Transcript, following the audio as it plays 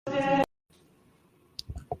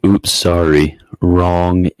Oops, sorry.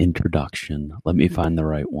 Wrong introduction. Let me find the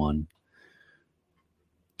right one.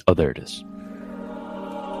 Oh, there it is.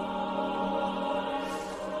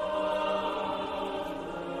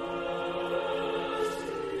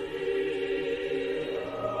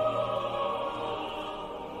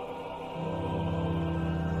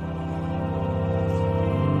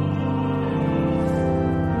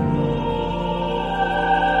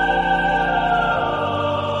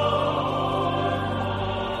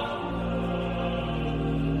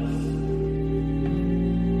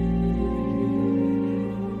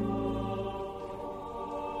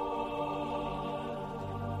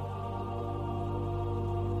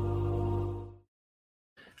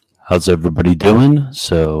 How's everybody doing?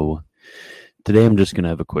 So today I'm just going to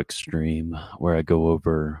have a quick stream where I go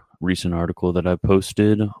over a recent article that I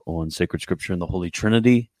posted on Sacred Scripture and the Holy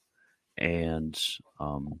Trinity. And it's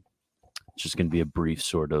just going to be a brief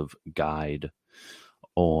sort of guide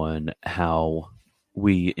on how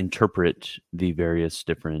we interpret the various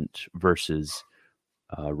different verses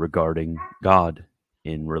regarding God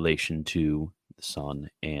in relation to the Son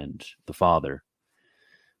and the Father.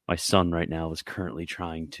 My son right now is currently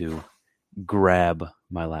trying to grab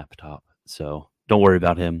my laptop, so don't worry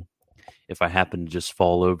about him. If I happen to just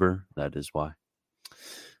fall over, that is why.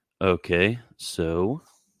 Okay, so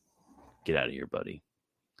get out of here, buddy.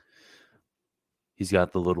 He's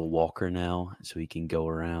got the little walker now, so he can go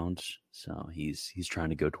around. So he's trying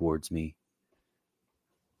to go towards me.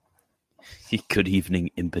 Good evening,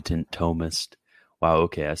 impotent Thomist. Wow,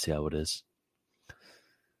 okay, I see how it is.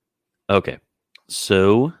 Okay,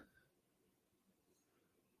 so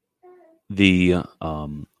the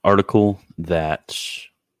article is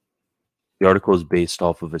based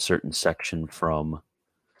off of a certain section from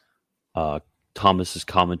Thomas's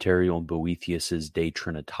commentary on Boethius's De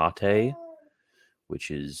Trinitate, which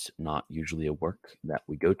is not usually a work that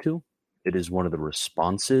we go to. It is one of the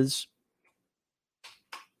responses.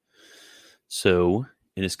 So,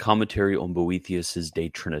 in his commentary on Boethius's De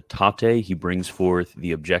Trinitate, he brings forth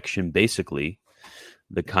the objection, basically,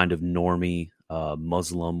 the kind of normie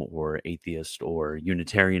Muslim or atheist or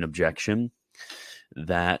Unitarian objection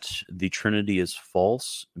that the Trinity is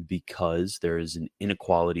false because there is an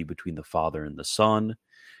inequality between the Father and the Son,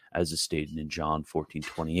 as is stated in John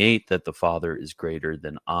 14:28, that the Father is greater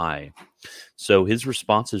than I. So his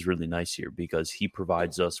response is really nice here because he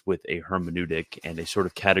provides us with a hermeneutic and a sort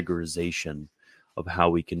of categorization of how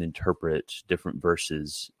we can interpret different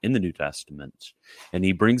verses in the New Testament. And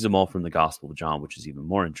he brings them all from the Gospel of John, which is even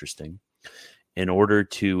more interesting, in order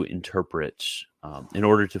to interpret, in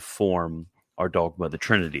order to form our dogma of the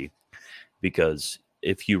Trinity. Because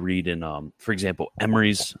if you read in, for example,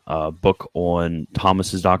 Emery's book on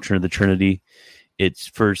Thomas's doctrine of the Trinity, it's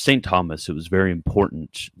for St. Thomas, it was very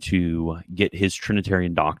important to get his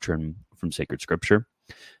Trinitarian doctrine from sacred scripture,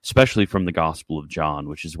 especially from the Gospel of John,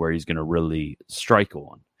 which is where he's going to really strike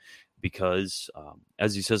on. Because,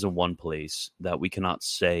 as he says in one place, that we cannot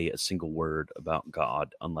say a single word about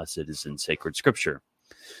God unless it is in sacred scripture.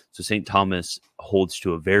 So St. Thomas holds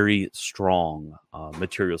to a very strong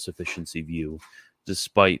material sufficiency view,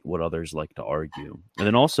 despite what others like to argue. And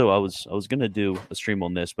then also, I was going to do a stream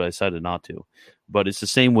on this, but I decided not to. But it's the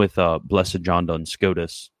same with Blessed John Duns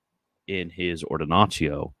Scotus in his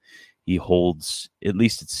Ordinatio. He holds, at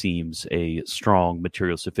least it seems, a strong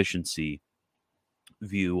material sufficiency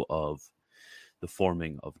view of the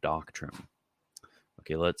forming of doctrine.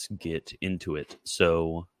 Okay, let's get into it.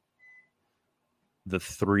 So, the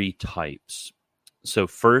three types. So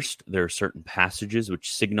first, there are certain passages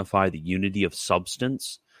which signify the unity of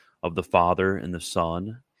substance of the Father and the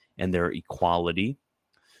Son and their equality.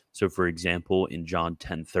 So, for example, in John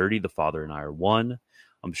 10:30, the Father and I are one.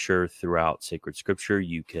 I'm sure throughout sacred scripture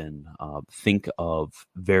you can think of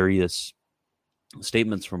various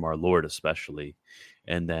statements from our Lord especially,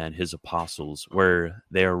 and then his apostles, where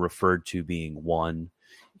they are referred to being one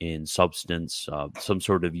in substance, some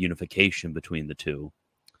sort of unification between the two.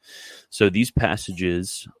 So these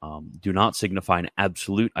passages do not signify an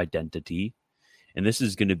absolute identity, and this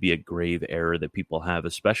is going to be a grave error that people have,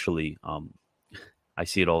 especially, I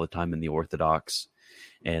see it all the time in the Orthodox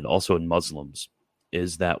and also in Muslims,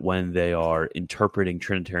 is that when they are interpreting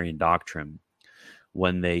Trinitarian doctrine,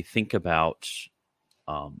 when they think about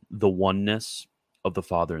the oneness of the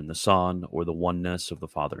Father and the Son, or the oneness of the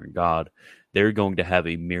Father and God, they're going to have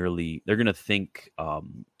they're going to think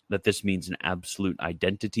that this means an absolute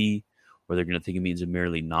identity, or they're going to think it means a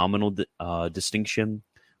merely nominal distinction,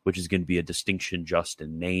 which is going to be a distinction just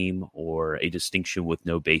in name, or a distinction with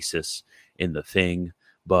no basis in the thing.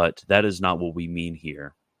 But that is not what we mean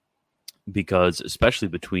here, because especially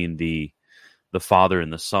between the the Father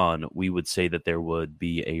and the Son, we would say that there would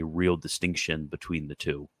be a real distinction between the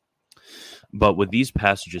two. But what these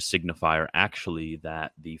passages signify are actually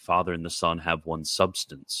that the Father and the Son have one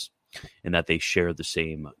substance and that they share the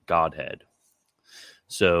same Godhead.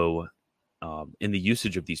 So in the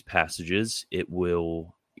usage of these passages, it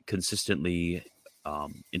will consistently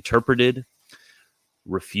interpreted,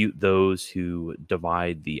 refute those who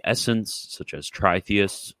divide the essence, such as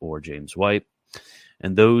tritheists or James White,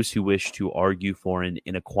 and those who wish to argue for an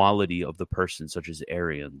inequality of the person, such as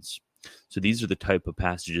Arians. So these are the type of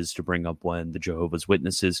passages to bring up when the Jehovah's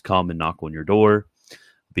Witnesses come and knock on your door,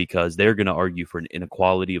 because they're going to argue for an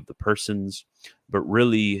inequality of the persons. But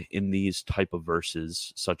really, in these type of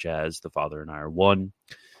verses, such as the Father and I are one,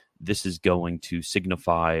 this is going to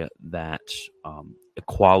signify that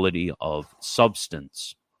equality of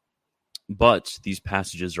substance. But these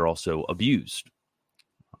passages are also abused.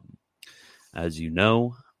 As you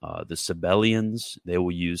know, the Sabellians, they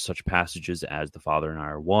will use such passages as the Father and I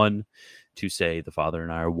are one to say the Father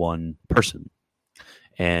and I are one person,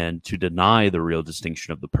 and to deny the real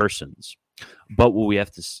distinction of the persons. But what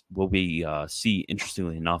we see,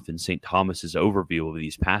 interestingly enough, in St. Thomas's overview of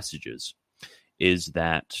these passages is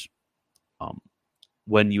that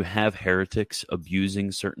when you have heretics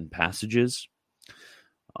abusing certain passages,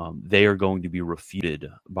 they are going to be refuted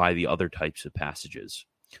by the other types of passages.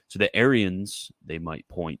 So the Arians, they might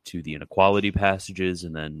point to the inequality passages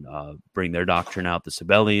and then bring their doctrine out. The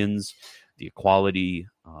Sabellians, the equality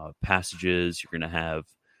passages. You're going to have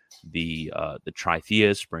the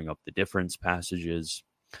tritheists bring up the difference passages.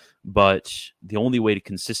 But the only way to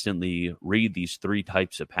consistently read these three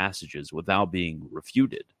types of passages without being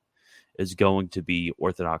refuted is going to be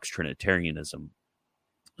Orthodox Trinitarianism.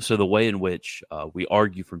 So the way in which we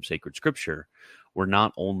argue from sacred scripture, we're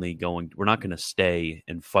not going to stay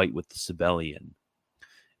and fight with the Sabellian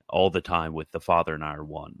all the time with the Father and I are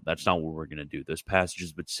one. That's not what we're going to do. Those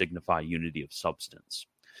passages would signify unity of substance.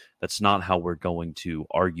 That's not how we're going to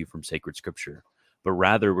argue from sacred scripture, but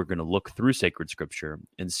rather we're going to look through sacred scripture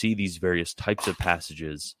and see these various types of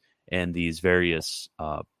passages and these various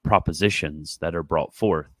propositions that are brought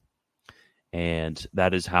forth. And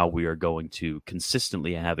that is how we are going to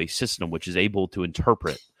consistently have a system which is able to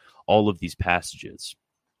interpret all of these passages.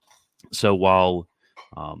 So while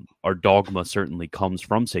our dogma certainly comes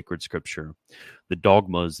from sacred scripture, the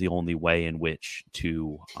dogma is the only way in which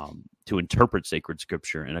to interpret sacred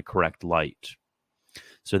scripture in a correct light.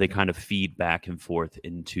 So they kind of feed back and forth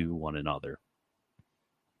into one another.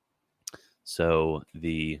 So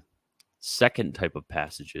the second type of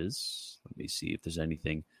passages, let me see if there's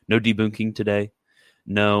anything. No debunking today.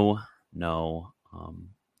 No.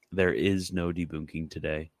 There is no debunking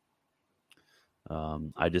today.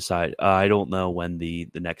 I don't know when the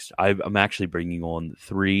next. I'm actually bringing on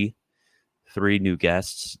three new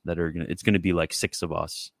guests that are gonna. It's going to be like 6 of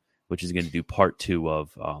us, which is going to do part 2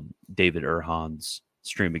 of David Erhan's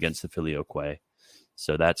stream against the Filioque.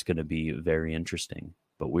 So that's going to be very interesting.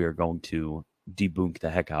 But we are going to debunk the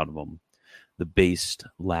heck out of them. The based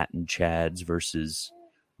Latin Chads versus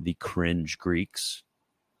the cringe Greeks.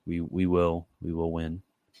 We will win.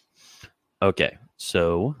 Okay,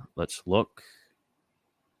 so let's look.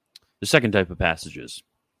 The second type of passages.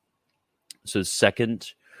 So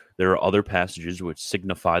second, there are other passages which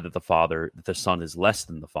signify that the Son is less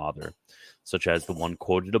than the Father, such as the one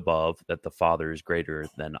quoted above, that the Father is greater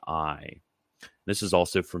than I. This is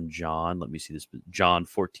also from John. Let me see this. John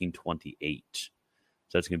 14:28.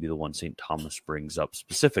 So that's going to be the one St. Thomas brings up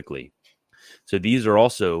specifically. So these are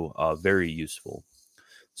also very useful.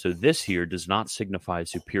 So this here does not signify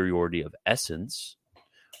superiority of essence,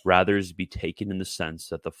 rather is to be taken in the sense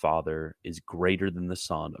that the Father is greater than the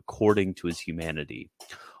Son according to his humanity,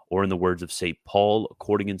 or in the words of St. Paul,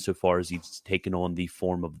 according insofar as he's taken on the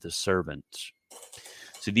form of the servant.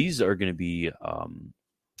 So these are going to be,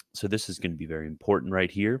 so this is going to be very important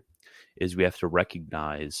right here, is we have to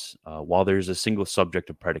recognize while there's a single subject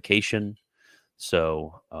of predication,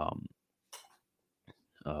 so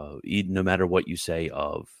no matter what you say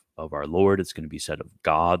of our Lord, it's going to be said of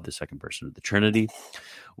God, the second person of the Trinity.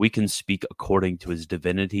 We can speak according to his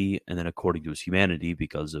divinity and then according to his humanity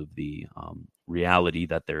because of the reality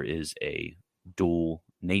that there is a dual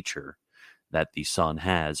nature that the Son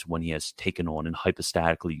has when he has taken on and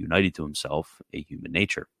hypostatically united to himself a human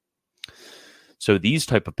nature. So these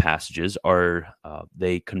type of passages are,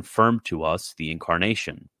 they confirm to us the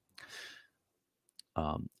incarnation.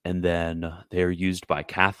 And then they are used by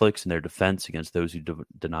Catholics in their defense against those who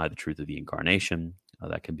deny the truth of the incarnation.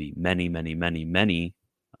 That can be many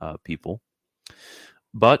people.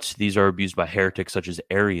 But these are abused by heretics such as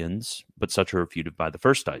Arians, but such are refuted by the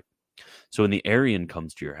first type. So when the Arian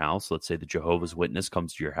comes to your house, let's say the Jehovah's Witness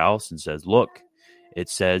comes to your house and says, look, it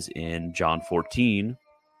says in John 14,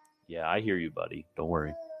 yeah, I hear you, buddy. Don't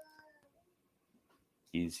worry.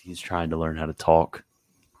 He's trying to learn how to talk.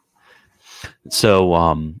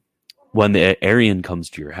 So when the Arian comes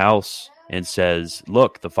to your house and says,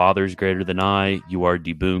 look, the Father is greater than I, you are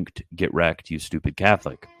debunked, get wrecked, you stupid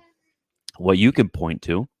Catholic. What you can point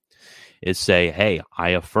to is say, hey, I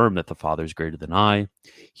affirm that the Father is greater than I.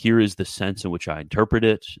 Here is the sense in which I interpret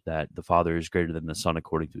it, that the Father is greater than the Son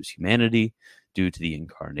according to his humanity due to the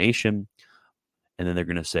incarnation. And then they're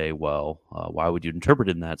going to say, well, why would you interpret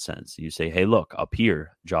it in that sense? You say, hey, look, up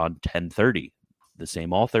here, John 10:30, the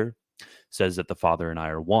same author says that the Father and I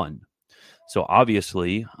are one. So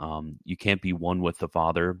obviously, you can't be one with the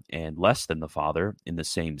Father and less than the Father in the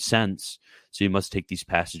same sense. So you must take these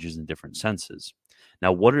passages in different senses.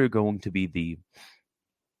 Now, what are going to be the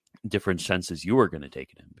different senses you are going to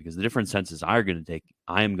take it in? Because the different senses I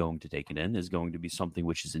am going to take it in is going to be something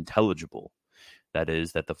which is intelligible. That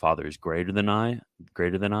is, that the Father is greater than I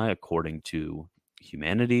according to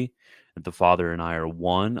humanity, and the Father and I are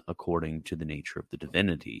one according to the nature of the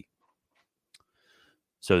divinity.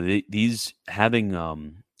 So these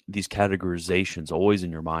categorizations always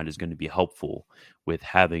in your mind is going to be helpful with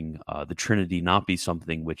having the Trinity not be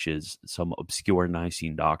something which is some obscure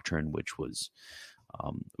Nicene doctrine which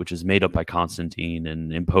is made up by Constantine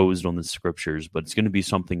and imposed on the Scriptures, but it's going to be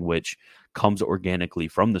something which comes organically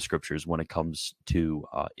from the Scriptures when it comes to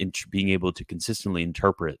being able to consistently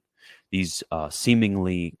interpret these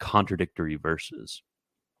seemingly contradictory verses.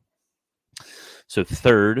 So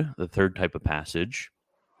the third type of passage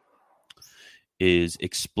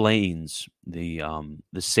explains the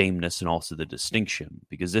sameness and also the distinction,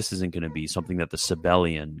 because this isn't going to be something that the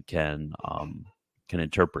Sabellian can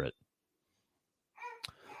interpret.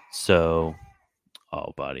 So,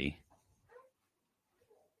 oh, buddy.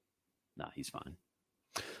 Nah, he's fine.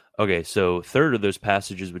 Okay, so third of those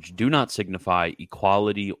passages which do not signify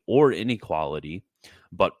equality or inequality,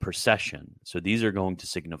 but procession. So these are going to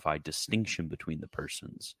signify distinction between the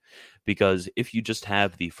persons. Because if you just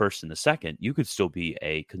have the first and the second, you could still be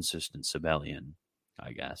a consistent Sabellian,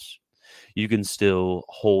 I guess. You can still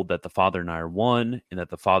hold that the Father and I are one, and that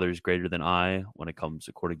the Father is greater than I when it comes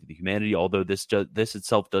according to the humanity, although this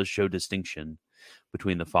itself does show distinction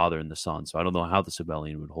between the Father and the Son. So I don't know how the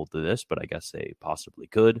Sabellian would hold to this, but I guess they possibly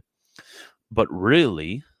could. But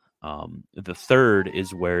really, the third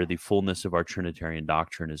is where the fullness of our Trinitarian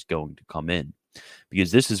doctrine is going to come in,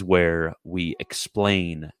 because this is where we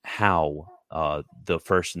explain how the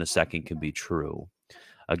first and the second can be true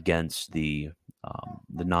against the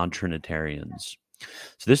non-Trinitarians.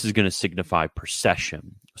 So this is going to signify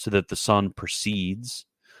procession, so that the Son proceeds,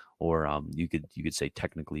 or you could say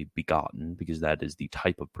technically begotten, because that is the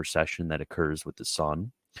type of procession that occurs with the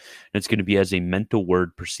Son. And it's going to be as a mental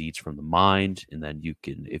word proceeds from the mind, and then you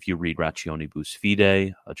can, if you read Rationibus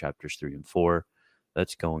Fide, chapters 3 and 4,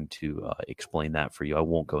 that's going to explain that for you. I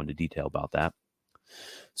won't go into detail about that.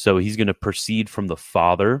 So he's going to proceed from the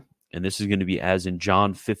Father, and this is going to be as in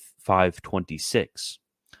John 5:26.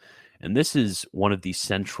 And this is one of the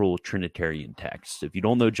central Trinitarian texts. If you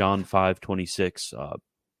don't know John 5:26,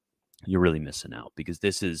 you're really missing out, because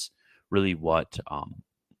this is really what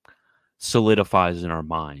solidifies in our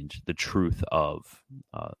mind the truth of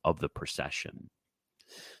the procession.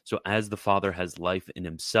 So as the Father has life in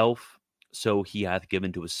himself, so he hath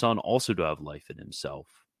given to his Son also to have life in himself.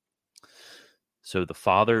 So the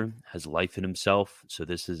Father has life in himself. So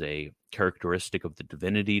this is a characteristic of the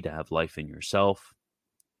divinity, to have life in yourself.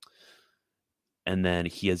 And then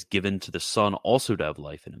he has given to the Son also to have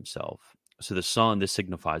life in himself. So the Son, this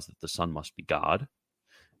signifies that the Son must be God,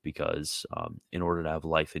 because in order to have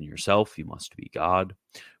life in yourself, you must be God.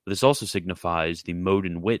 But this also signifies the mode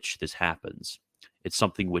in which this happens. It's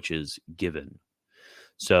something which is given.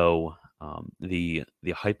 So the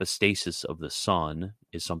hypostasis of the Son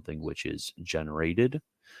is something which is generated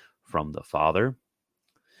from the Father,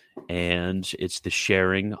 and it's the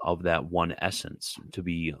sharing of that one essence, to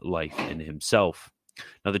be life in himself.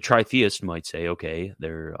 Now, the tritheist might say, okay,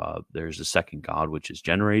 there's a second God which is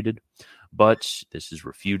generated, but this is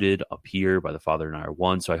refuted up here by the Father and I are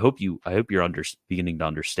one. So I hope you're beginning to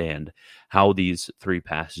understand how these three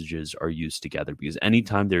passages are used together, because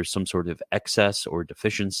anytime there's some sort of excess or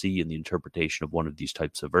deficiency in the interpretation of one of these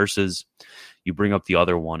types of verses, you bring up the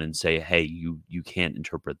other one and say, hey, you can't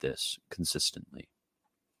interpret this consistently.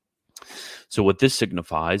 So what this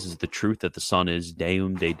signifies is the truth that the Son is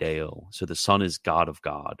Deum de Deo. So the Son is God of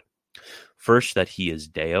God. First, that he is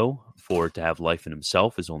Deo, for to have life in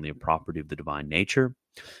himself is only a property of the divine nature.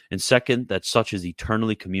 And second, that such is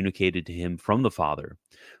eternally communicated to him from the Father,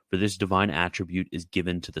 for this divine attribute is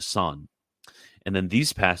given to the Son. And then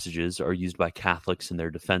these passages are used by Catholics in their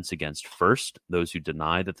defense against, first, those who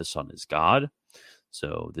deny that the Son is God.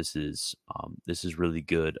 So this is really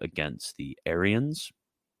good against the Arians,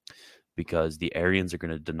 because the Arians are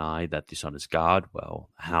going to deny that the Son is God. Well,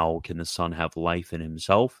 how can the Son have life in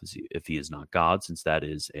himself if he is not God, since that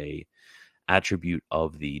is a attribute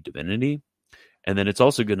of the divinity? And then it's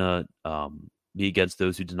also going to be against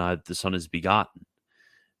those who deny that the Son is begotten.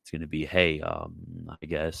 It's going to be, I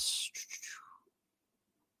guess,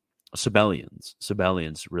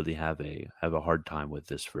 Sabellians really have a hard time with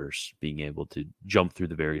this verse, being able to jump through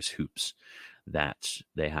the various hoops that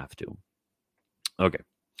they have to. Okay,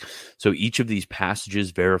 so each of these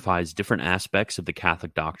passages verifies different aspects of the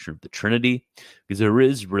Catholic doctrine of the Trinity, because there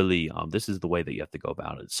is really, this is the way that you have to go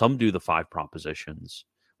about it. Some do the 5 propositions,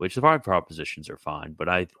 which the 5 propositions are fine, but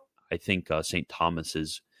I think St.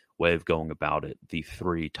 Thomas's way of going about it, the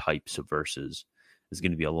 3 types of verses, is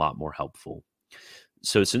going to be a lot more helpful.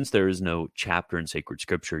 So since there is no chapter in sacred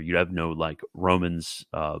scripture, you have no like Romans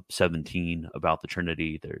 17 about the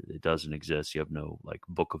Trinity. It doesn't exist. You have no like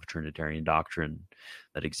book of Trinitarian doctrine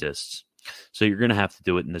that exists. So you're going to have to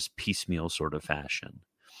do it in this piecemeal sort of fashion.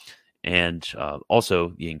 And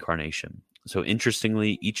also the incarnation. So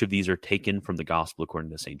interestingly, each of these are taken from the gospel according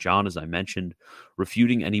to St. John, as I mentioned,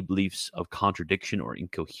 refuting any beliefs of contradiction or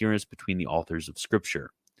incoherence between the authors of scripture.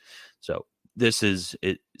 So this is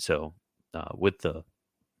it. So with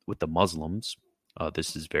the Muslims,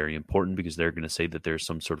 this is very important, because they're going to say that there's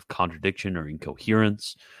some sort of contradiction or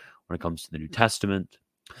incoherence when it comes to the New Testament.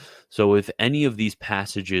 So if any of these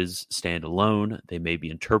passages stand alone, they may be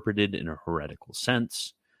interpreted in a heretical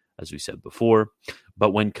sense, as we said before.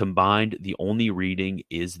 But when combined, the only reading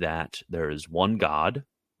is that there is one God,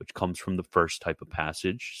 which comes from the first type of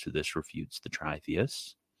passage. So this refutes the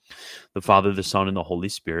tritheists. The Father, the Son, and the Holy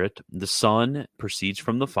Spirit. The Son proceeds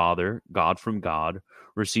from the Father, God from God,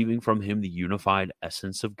 receiving from him the unified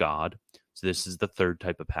essence of God. So this is the third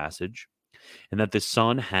type of passage. And that the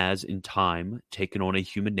Son has in time taken on a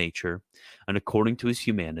human nature, and according to his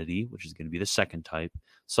humanity, which is going to be the second type,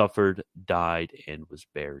 suffered, died, and was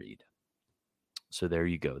buried. So there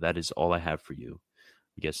you go. That is all I have for you.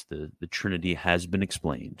 I guess the Trinity has been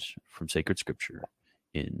explained from sacred scripture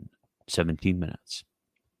in 17 minutes.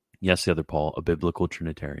 Yes, the other Paul, a biblical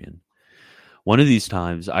Trinitarian. One of these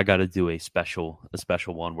times, I got to do a special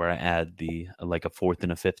one where I add a fourth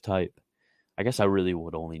and a fifth type. I guess I really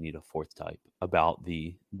would only need a fourth type about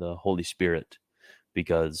the Holy Spirit,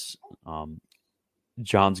 because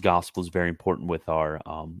John's Gospel is very important with our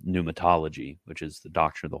pneumatology, which is the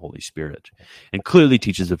doctrine of the Holy Spirit, and clearly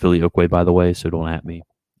teaches the filioque, by the way, so don't at me.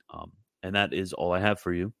 And that is all I have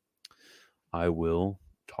for you. I will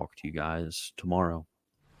talk to you guys tomorrow.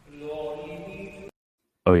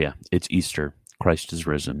 Oh yeah, it's Easter. Christ is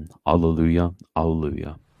risen. Alleluia,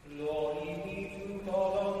 alleluia.